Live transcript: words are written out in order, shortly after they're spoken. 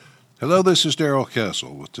Hello, this is Darrell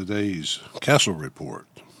Castle with today's Castle Report.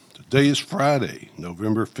 Today is Friday,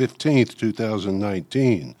 November 15th,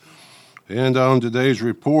 2019. And on today's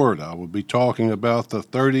report, I will be talking about the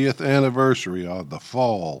 30th anniversary of the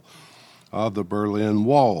fall of the Berlin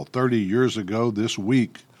Wall 30 years ago this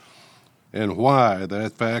week, and why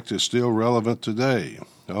that fact is still relevant today.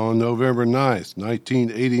 On November 9th,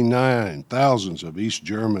 1989, thousands of East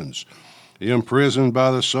Germans, imprisoned by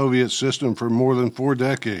the Soviet system for more than 4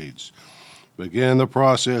 decades, began the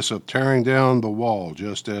process of tearing down the wall,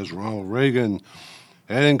 just as Ronald Reagan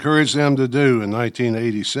had encouraged them to do in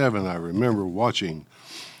 1987. I remember watching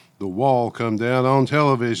the wall come down on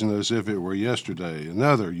television as if it were yesterday.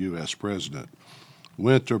 Another U.S. president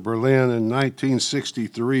went to Berlin in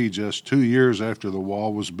 1963, just 2 years after the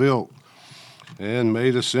wall was built, and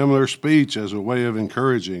made a similar speech as a way of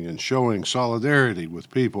encouraging and showing solidarity with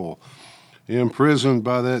people imprisoned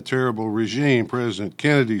by that terrible regime. President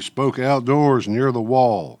Kennedy spoke outdoors near the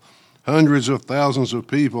wall. Hundreds of thousands of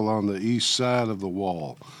people on the east side of the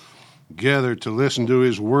wall gathered to listen to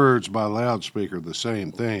his words by loudspeaker. The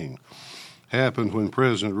same thing happened when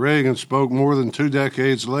President Reagan spoke more than 2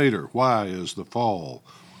 decades later. Why is the fall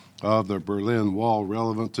of the Berlin Wall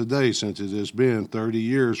relevant today, since it has been 30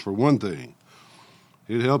 years? For one thing,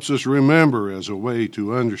 it helps us remember as a way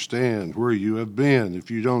to understand where you have been.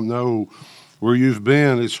 If you don't know where you've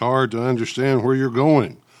been, it's hard to understand where you're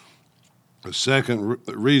going. The second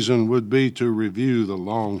reason would be to review the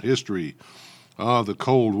long history of the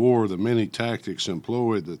Cold War, the many tactics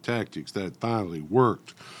employed, the tactics that finally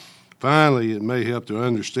worked. Finally, it may help to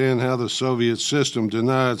understand how the Soviet system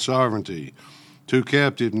denied sovereignty to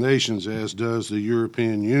captive nations, as does the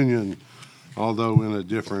European Union, although in a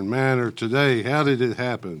different manner. Today, how did it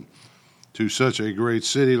happen to such a great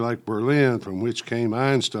city like Berlin, from which came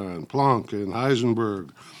Einstein, Planck, and Heisenberg?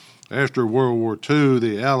 After World War II,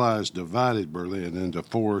 the Allies divided Berlin into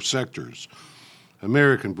 4 sectors: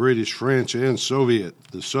 American, British, French, and Soviet.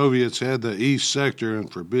 The Soviets had the East sector and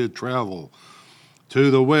forbid travel to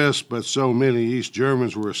the West, but so many East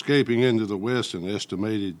Germans were escaping into the West, an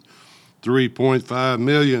estimated 3.5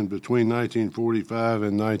 million between 1945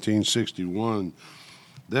 and 1961,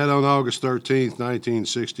 that on August 13,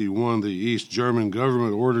 1961, the East German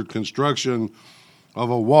government ordered construction of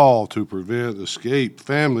a wall to prevent escape.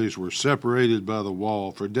 Families were separated by the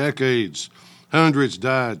wall for decades. Hundreds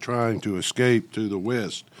died trying to escape to the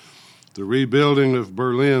West. The rebuilding of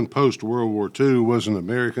Berlin post-World War II was an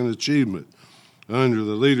American achievement under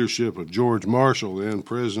the leadership of George Marshall and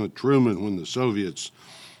President Truman. When the Soviets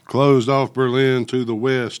closed off Berlin to the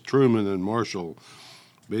West, Truman and Marshall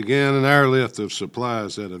began an airlift of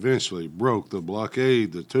supplies that eventually broke the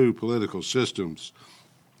blockade. The two political systems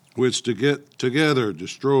which together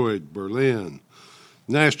destroyed Berlin,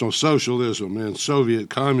 National Socialism and Soviet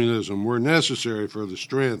Communism, were necessary for the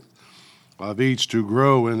strength of each to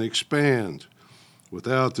grow and expand.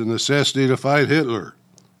 Without the necessity to fight Hitler,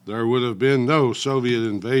 there would have been no Soviet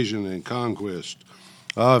invasion and conquest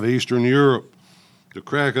of Eastern Europe. The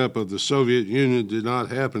crackup of the Soviet Union did not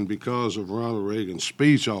happen because of Ronald Reagan's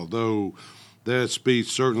speech, although that speech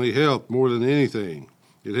certainly helped more than anything.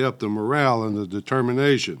 It helped the morale and the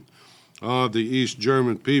determination of the East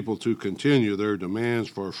German people to continue their demands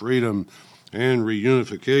for freedom and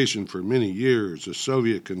reunification for many years. The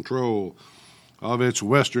Soviet control of its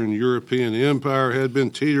Western European empire had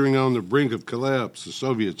been teetering on the brink of collapse. The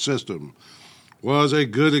Soviet system was a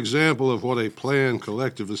good example of what a planned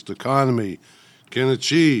collectivist economy can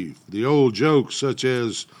achieve. The old jokes such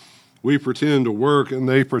as, we pretend to work and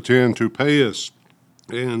they pretend to pay us,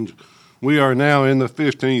 and we are now in the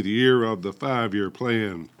 15th year of the 5-year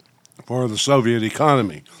plan for the Soviet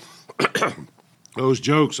economy. Those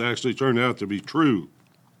jokes actually turned out to be true.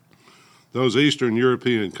 Those Eastern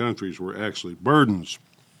European countries were actually burdens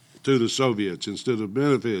to the Soviets instead of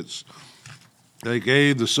benefits. They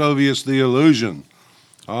gave the Soviets the illusion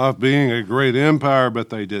of being a great empire,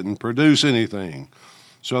 but they didn't produce anything.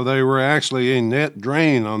 So they were actually a net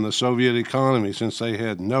drain on the Soviet economy, since they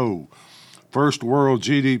had no first world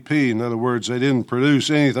GDP. In other words, they didn't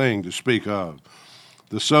produce anything to speak of.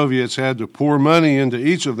 The Soviets had to pour money into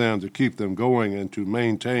each of them to keep them going and to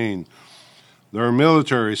maintain their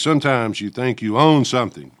military. Sometimes you think you own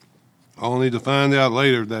something, only to find out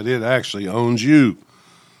later that it actually owns you.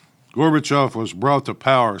 Gorbachev was brought to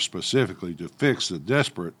power specifically to fix the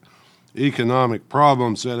desperate economic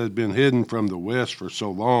problems that had been hidden from the West for so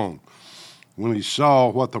long. When he saw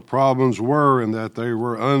what the problems were and that they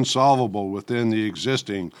were unsolvable within the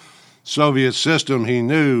existing Soviet system, he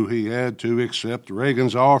knew he had to accept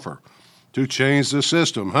Reagan's offer to change the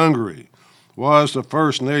system. Hungary was the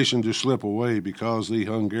first nation to slip away because the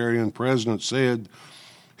Hungarian president said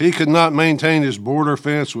he could not maintain his border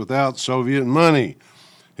fence without Soviet money.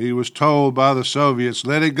 He was told by the Soviets,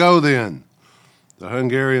 "Let it go then." The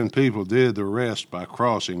Hungarian people did the rest by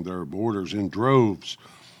crossing their borders in droves.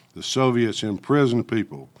 The Soviets imprisoned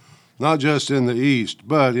people, not just in the East,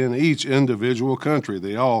 but in each individual country.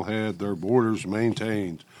 They all had their borders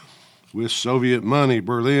maintained. With Soviet money,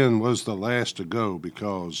 Berlin was the last to go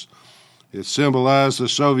because it symbolized the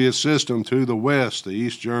Soviet system to the West. The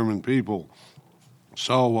East German people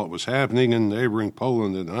saw what was happening in neighboring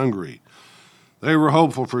Poland and Hungary. They were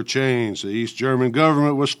hopeful for change. The East German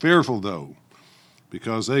government was fearful, though,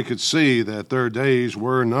 because they could see that their days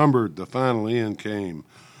were numbered. The final end came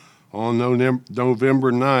on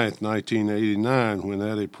November 9th, 1989, when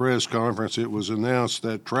at a press conference it was announced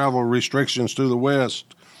that travel restrictions to the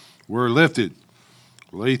West were lifted.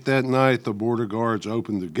 Late that night, the border guards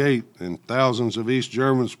opened the gate, and thousands of East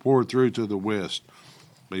Germans poured through to the West.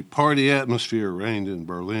 A party atmosphere reigned in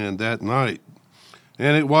Berlin that night.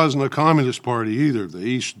 And it wasn't a communist party either. The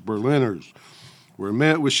East Berliners were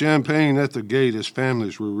met with champagne at the gate as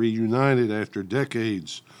families were reunited after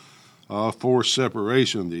decades of forced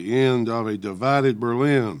separation. The end of a divided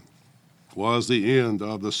Berlin was the end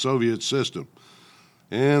of the Soviet system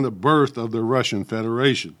and the birth of the Russian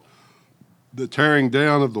Federation. The tearing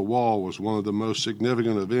down of the wall was one of the most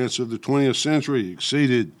significant events of the 20th century,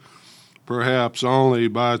 exceeded perhaps only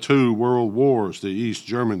by 2 world wars. The East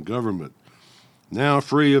German government, now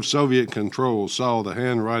free of Soviet control, saw the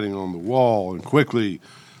handwriting on the wall and quickly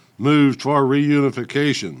moved for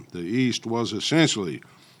reunification. The East was essentially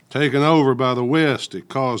taken over by the West. It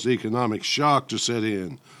caused economic shock to set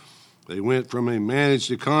in. They went from a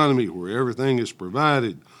managed economy where everything is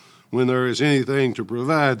provided when there is anything to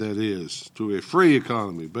provide, that is, to a free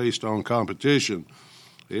economy based on competition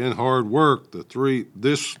and hard work.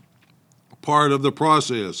 This part of the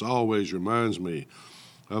process always reminds me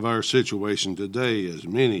of our situation today, as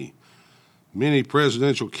many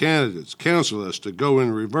presidential candidates counsel us to go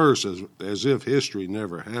in reverse as if history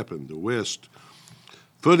never happened. The West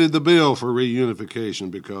footed the bill for reunification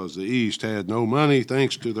because the East had no money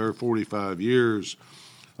thanks to their 45 years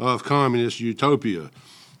of communist utopia.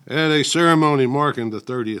 At a ceremony marking the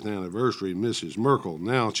 30th anniversary, Mrs. Merkel,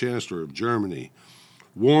 now Chancellor of Germany,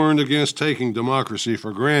 warned against taking democracy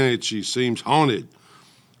for granted. She seems haunted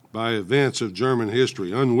by events of German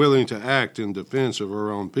history, unwilling to act in defense of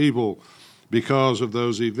her own people because of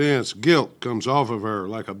those events. Guilt comes off of her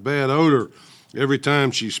like a bad odor every time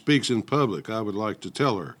she speaks in public. I would like to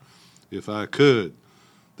tell her, if I could,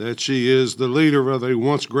 that she is the leader of a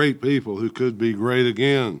once great people who could be great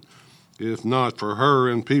again, if not for her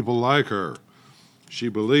and people like her. She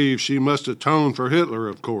believes she must atone for Hitler,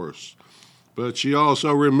 of course, but she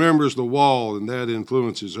also remembers the wall, and that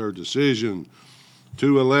influences her decision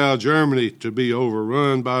to allow Germany to be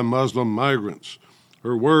overrun by Muslim migrants.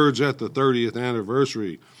 Her words at the 30th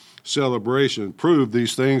anniversary celebration prove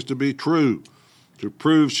these things to be true. To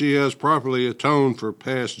prove she has properly atoned for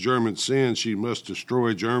past German sins, she must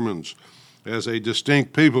destroy Germans as a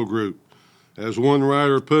distinct people group. As one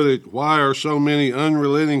writer put it, why are so many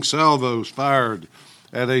unrelenting salvos fired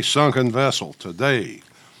at a sunken vessel today?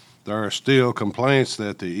 There are still complaints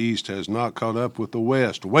that the East has not caught up with the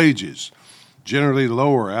West. Wages generally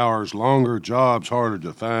lower, hours longer, jobs harder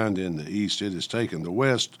to find in the East. It has taken the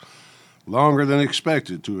West longer than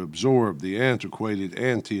expected to absorb the antiquated,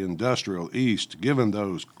 anti-industrial East. Given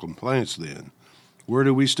those complaints, then, where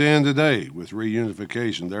do we stand today with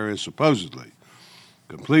reunification? There is supposedly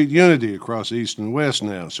complete unity across East and West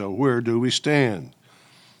now, so where do we stand?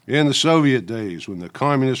 In the Soviet days, when the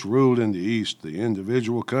communists ruled in the East, the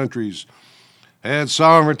individual countries had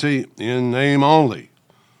sovereignty in name only.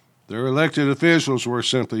 Their elected officials were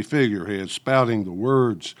simply figureheads spouting the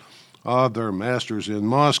words of their masters in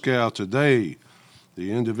Moscow. Today,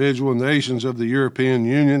 the individual nations of the European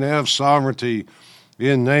Union have sovereignty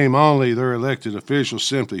in name only. Their elected officials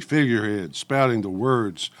simply figureheads spouting the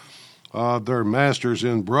words of their masters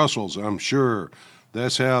in Brussels. I'm sure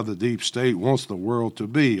that's how the deep state wants the world to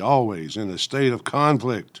be, always in a state of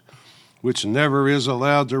conflict, which never is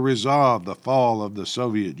allowed to resolve. The fall of the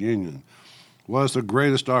Soviet Union was the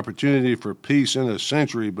greatest opportunity for peace in a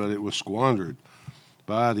century, but it was squandered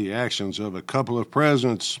by the actions of a couple of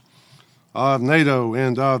presidents of NATO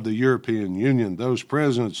and of the European Union. Those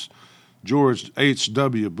presidents, George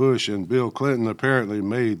H.W. Bush and Bill Clinton, apparently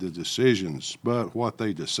made the decisions, but what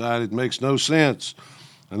they decided makes no sense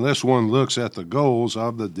unless one looks at the goals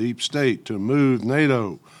of the deep state: to move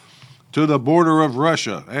NATO to the border of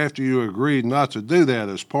Russia after you agreed not to do that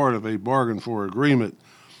as part of a bargain for agreement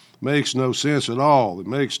makes no sense at all. It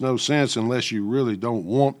makes no sense unless you really don't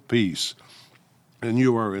want peace, and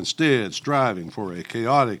you are instead striving for a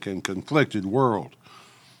chaotic and conflicted world.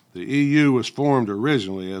 The EU was formed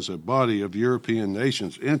originally as a body of European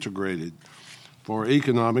nations integrated for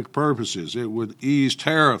economic purposes. It would ease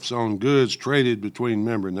tariffs on goods traded between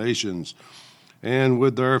member nations and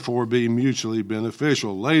would therefore be mutually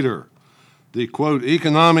beneficial. Later, the, quote,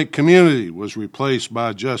 economic community was replaced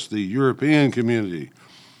by just the European community,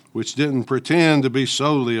 which didn't pretend to be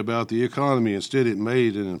solely about the economy. Instead, it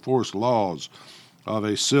made and enforced laws of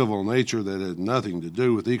a civil nature that had nothing to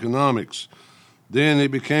do with economics. Then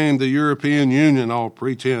it became the European Union. All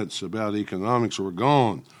pretense about economics were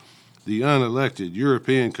gone. The unelected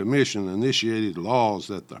European Commission initiated laws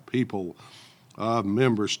that the people of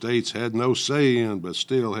member states had no say in but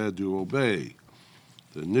still had to obey.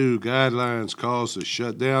 The new guidelines caused the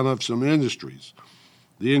shutdown of some industries,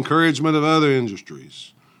 the encouragement of other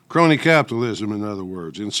industries, crony capitalism, in other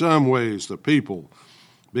words. In some ways, the people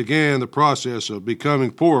began the process of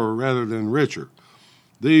becoming poorer rather than richer.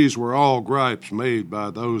 These were all gripes made by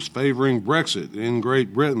those favoring Brexit. In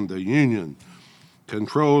Great Britain, the Union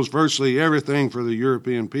controls virtually everything for the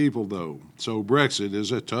European people, though, so Brexit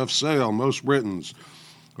is a tough sell. Most Britons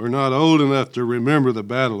are not old enough to remember the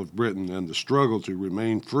Battle of Britain and the struggle to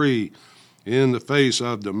remain free in the face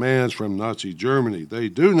of demands from Nazi Germany. They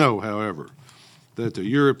do know, however, that the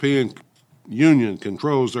European Union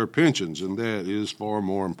controls their pensions, and that is far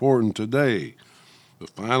more important today. The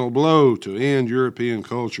final blow to end European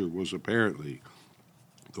culture was apparently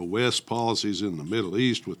the West's policies in the Middle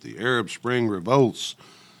East with the Arab Spring revolts,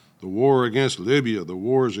 the war against Libya, the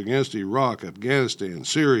wars against Iraq, Afghanistan,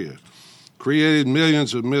 Syria, created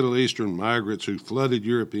millions of Middle Eastern migrants who flooded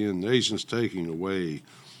European nations, taking away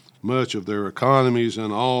much of their economies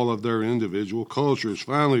and all of their individual cultures.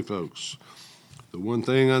 Finally, folks, the one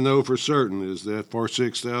thing I know for certain is that for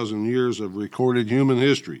 6,000 years of recorded human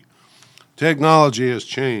history, technology has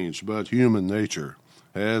changed, but human nature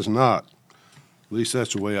has not. At least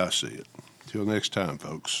that's the way I see it. Till next time,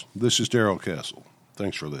 folks, this is Darrell Castle.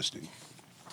 Thanks for listening.